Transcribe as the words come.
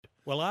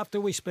Well, after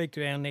we speak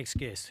to our next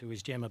guest, who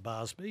is Gemma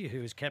BARSBY,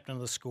 who is captain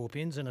of the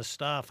Scorpions and a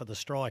star for the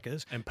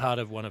Strikers. And part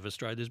of one of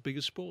Australia's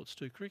biggest sports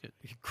too, cricket.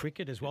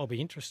 Cricket as well. I'll be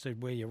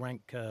interested where you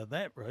rank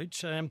that,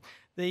 Rooch.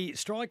 The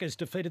Strikers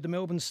defeated the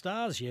Melbourne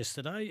Stars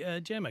yesterday.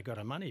 Gemma got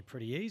her money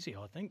pretty easy,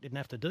 I think. Didn't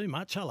have to do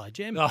much. Hello,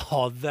 Gemma.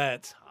 Oh,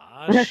 that's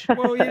harsh.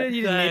 Well, you didn't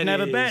even have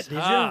a bat, did you?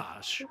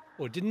 Harsh.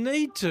 Well, didn't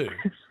need to.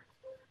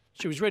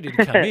 She was ready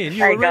to come in.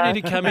 You were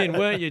ready to come in,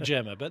 weren't you,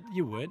 Gemma? But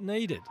you weren't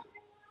needed.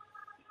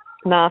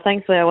 No,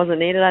 thankfully I wasn't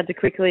needed. I had to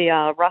quickly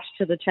rush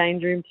to the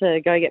change room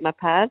to go get my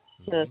pads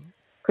to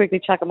quickly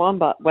chuck them on,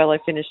 but Wello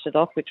finished it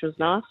off, which was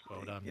nice.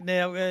 Well done.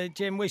 Now,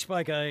 Jem, we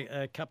spoke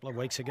a couple of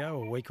weeks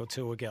ago, a week or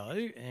two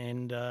ago,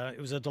 and it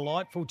was a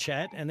delightful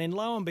chat. And then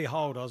lo and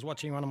behold, I was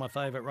watching one of my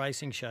favourite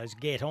racing shows,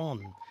 Get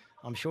On.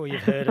 I'm sure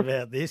you've heard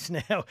about this.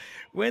 Now,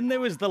 when there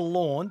was the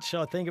launch,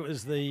 I think it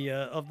was of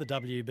the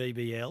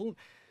WBBL,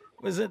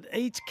 was it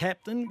each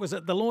captain? Was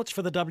it the launch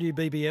for the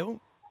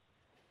WBBL?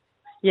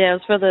 Yeah, it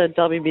was for the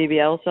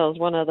WBBL, so I was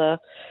one of the,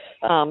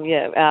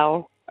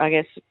 our, I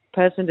guess,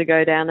 person to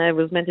go down there. It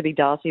was meant to be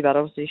Darcy, but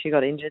obviously she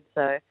got injured,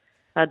 so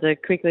I had to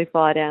quickly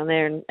fly down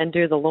there and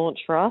do the launch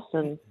for us,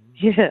 and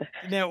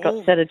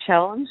got set a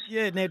challenge.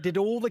 Yeah, now did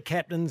all the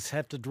captains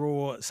have to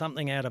draw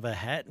something out of a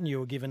hat and you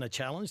were given a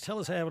challenge? Tell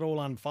us how it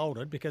all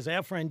unfolded, because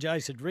our friend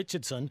Jason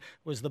Richardson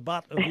was the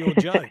butt of your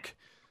joke.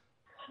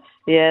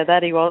 Yeah,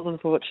 that he was,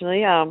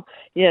 unfortunately. So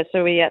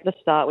at the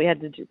start, we had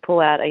to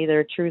pull out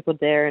either a truth or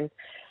dare, and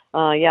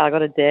I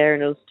got a dare,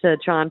 and it was to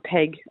try and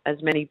peg as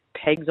many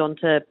pegs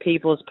onto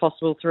people as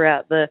possible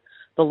throughout the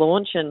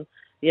launch. And,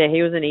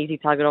 he was an easy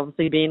target.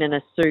 Obviously, being in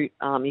a suit,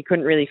 you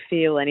couldn't really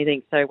feel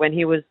anything. So when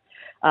he was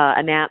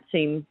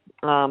announcing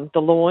the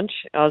launch,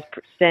 I was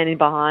standing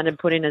behind and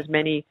putting as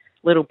many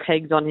little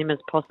pegs on him as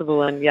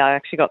possible. And, I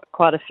actually got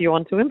quite a few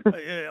onto him.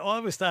 I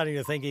was starting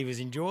to think he was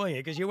enjoying it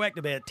because you whacked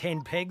about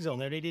 10 pegs on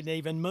there and he didn't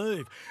even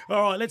move.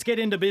 All right, let's get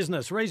into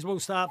business. Reasonable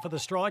start for the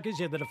Strikers.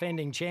 You're the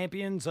defending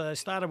champions.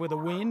 Started with a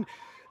win,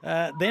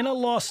 then a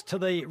loss to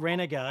the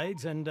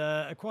Renegades and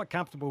a quite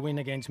comfortable win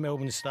against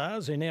Melbourne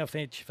Stars, who now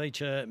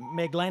feature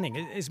Meg Lanning.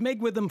 Is Meg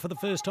with them for the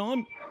first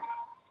time?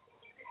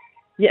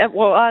 Yeah,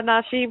 well,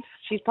 no,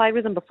 she's played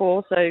with them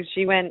before, so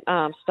she went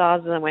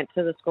Stars and then went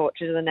to the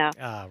Scorchers and now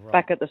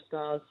back at the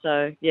Stars.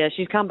 So,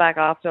 she's come back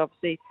after,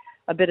 obviously,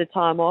 a bit of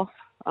time off,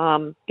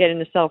 getting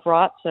herself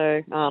right.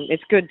 So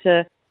it's good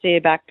to see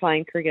her back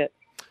playing cricket.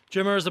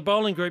 Gemma, as a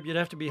bowling group, you'd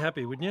have to be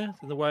happy, wouldn't you?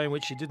 The way in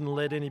which you didn't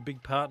let any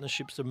big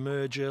partnerships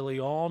emerge early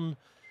on,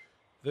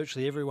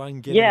 virtually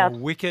everyone getting a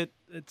wicket.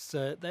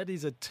 That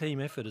is a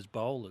team effort as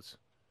bowlers.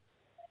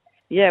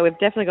 Yeah, we've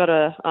definitely got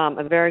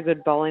a very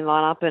good bowling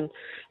lineup and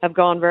have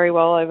gone very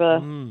well over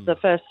the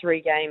first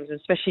three games,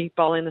 especially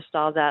bowling the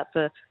Stars out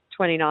for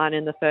 29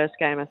 in the first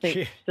game. I think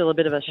it's still a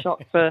bit of a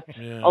shock for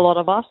a lot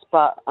of us,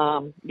 but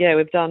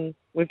we've done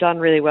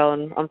really well,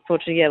 and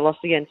unfortunately, lost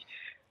against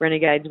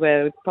Renegades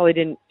where we probably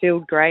didn't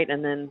feel great,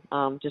 and then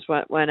just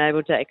weren't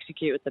able to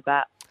execute with the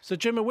bat. So,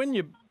 Gemma, when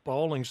you're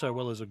bowling so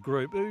well as a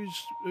group,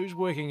 who's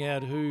working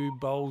out who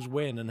bowls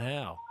when and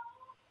how?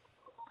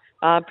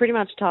 Pretty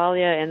much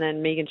Talia and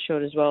then Megan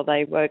Short as well.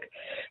 They work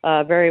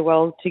very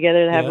well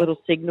together. They have little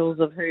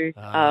signals of who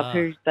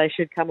they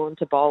should come on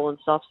to bowl and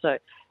stuff. So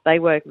they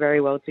work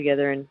very well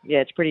together, and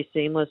it's pretty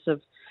seamless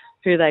of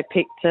who they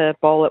pick to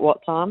bowl at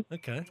what time.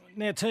 Okay.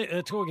 Now,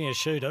 talking of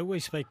Shooter, we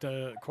speak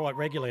quite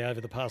regularly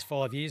over the past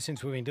 5 years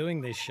since we've been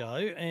doing this show,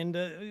 and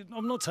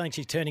I'm not saying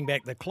she's turning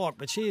back the clock,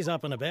 but she is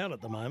up and about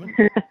at the moment.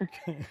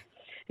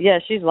 Yeah,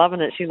 she's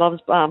loving it. She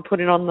loves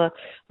putting on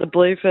the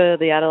blue for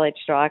the Adelaide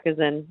Strikers,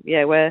 and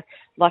we're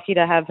lucky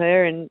to have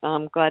her, and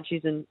I'm glad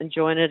she's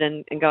enjoying it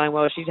and going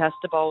well. She has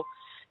to bowl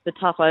the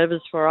tough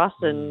overs for us,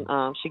 and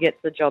she gets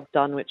the job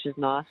done, which is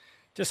nice.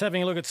 Just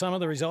having a look at some of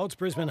the results,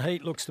 Brisbane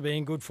Heat looks to be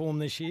in good form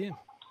this year.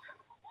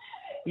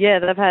 Yeah,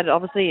 they've had,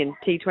 obviously, in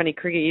T20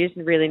 cricket, you just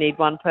really need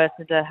one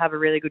person to have a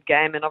really good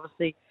game, and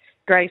obviously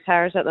Grace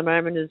Harris at the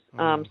moment is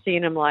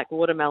seeing them like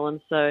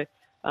watermelons, so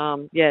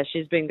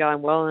she's been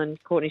going well, and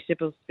Courtney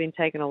Sippel's been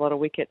taking a lot of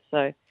wickets.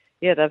 So,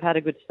 they've had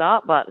a good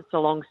start, but it's a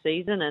long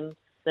season and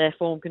their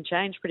form can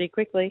change pretty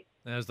quickly.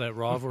 There's that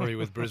rivalry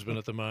with Brisbane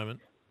at the moment.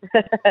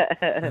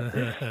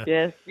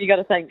 Yes, you got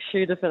to thank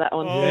Shooter for that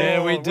one. Oh,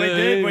 yeah, we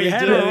did. We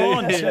had her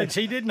on.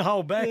 She didn't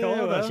hold back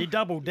either. Well. She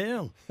doubled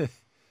down.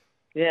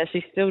 Yeah,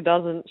 she still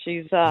doesn't.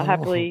 She's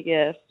happily,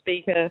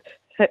 speak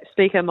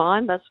her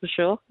mind, that's for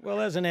sure. Well,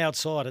 as an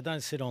outsider,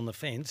 don't sit on the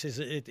fence.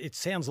 It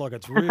sounds like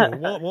it's real.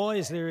 Why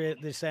is there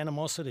this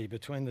animosity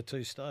between the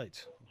two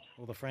states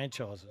or the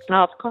franchises?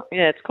 No,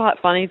 it's quite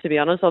funny, to be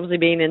honest. Obviously,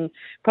 being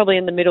probably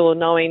in the middle of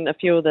knowing a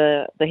few of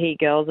the Heat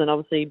girls, and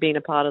obviously being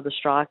a part of the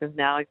Strikers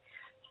now, I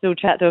still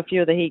chat to a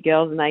few of the Heat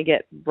girls, and they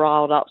get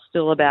riled up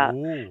still about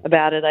it.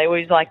 They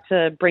always like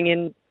to bring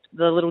in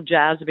the little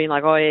jabs of being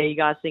like, "Oh yeah, you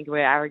guys think we're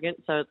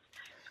arrogant." So it's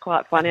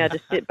quite funny. I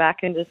just sit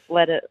back and just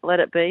let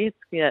it be.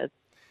 It's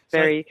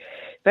very,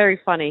 very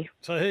funny.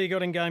 So who you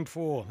got in game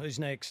 4? Who's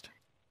next?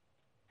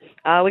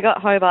 We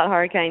got Hobart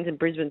Hurricanes in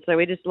Brisbane. So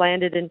we just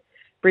landed in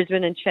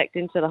Brisbane and checked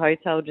into the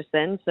hotel just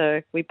then.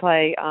 So we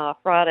play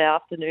Friday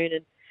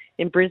afternoon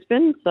in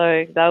Brisbane.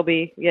 So they'll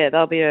be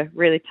a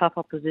really tough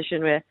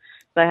opposition where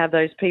they have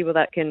those people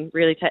that can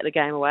really take the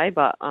game away.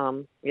 But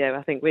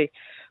I think we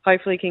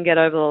hopefully can get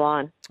over the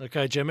line.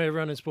 Okay, Gemma,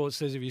 everyone in sports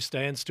says if you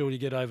stand still, you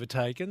get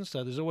overtaken.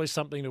 So there's always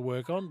something to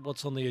work on.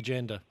 What's on the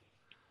agenda?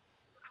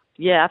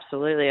 Yeah,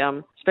 absolutely.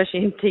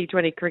 Especially in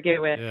T20 cricket,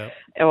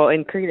 or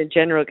in cricket in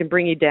general, it can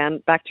bring you down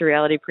back to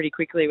reality pretty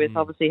quickly. With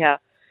obviously how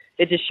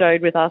it just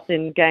showed with us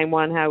in game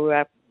one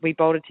how we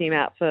bowled a team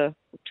out for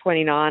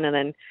 29 and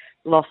then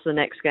lost the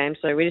next game.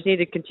 So we just need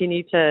to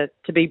continue to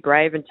be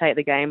brave and take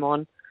the game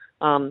on.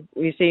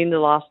 We've seen the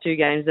last two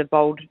games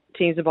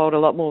teams have bowled a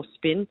lot more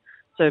spin,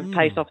 so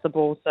pace off the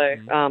ball.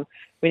 So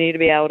we need to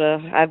be able to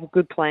have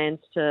good plans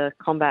to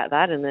combat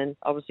that and then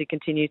obviously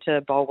continue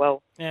to bowl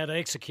well. Now, to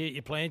execute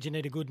your plans, you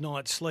need a good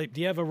night's sleep. Do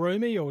you have a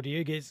roomie or do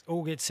you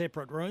all get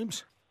separate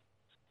rooms?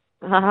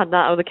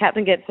 No, the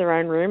captain gets their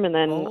own room and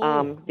then,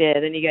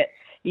 then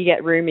you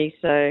get roomies.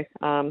 So,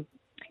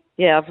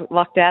 I've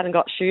lucked out and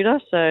got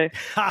Shooter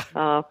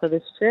for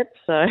this trip.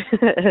 So,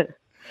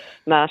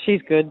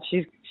 she's good.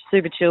 She's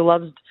super chill,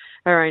 loves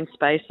her own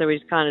space. So we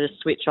just kind of just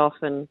switch off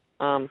and,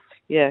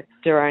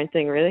 do our own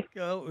thing, really.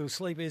 Well,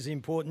 sleep is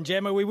important.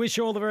 Gemma, we wish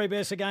you all the very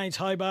best against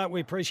Hobart. We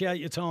appreciate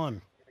your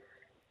time.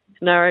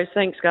 No worries.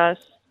 Thanks, guys.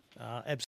 Absolutely.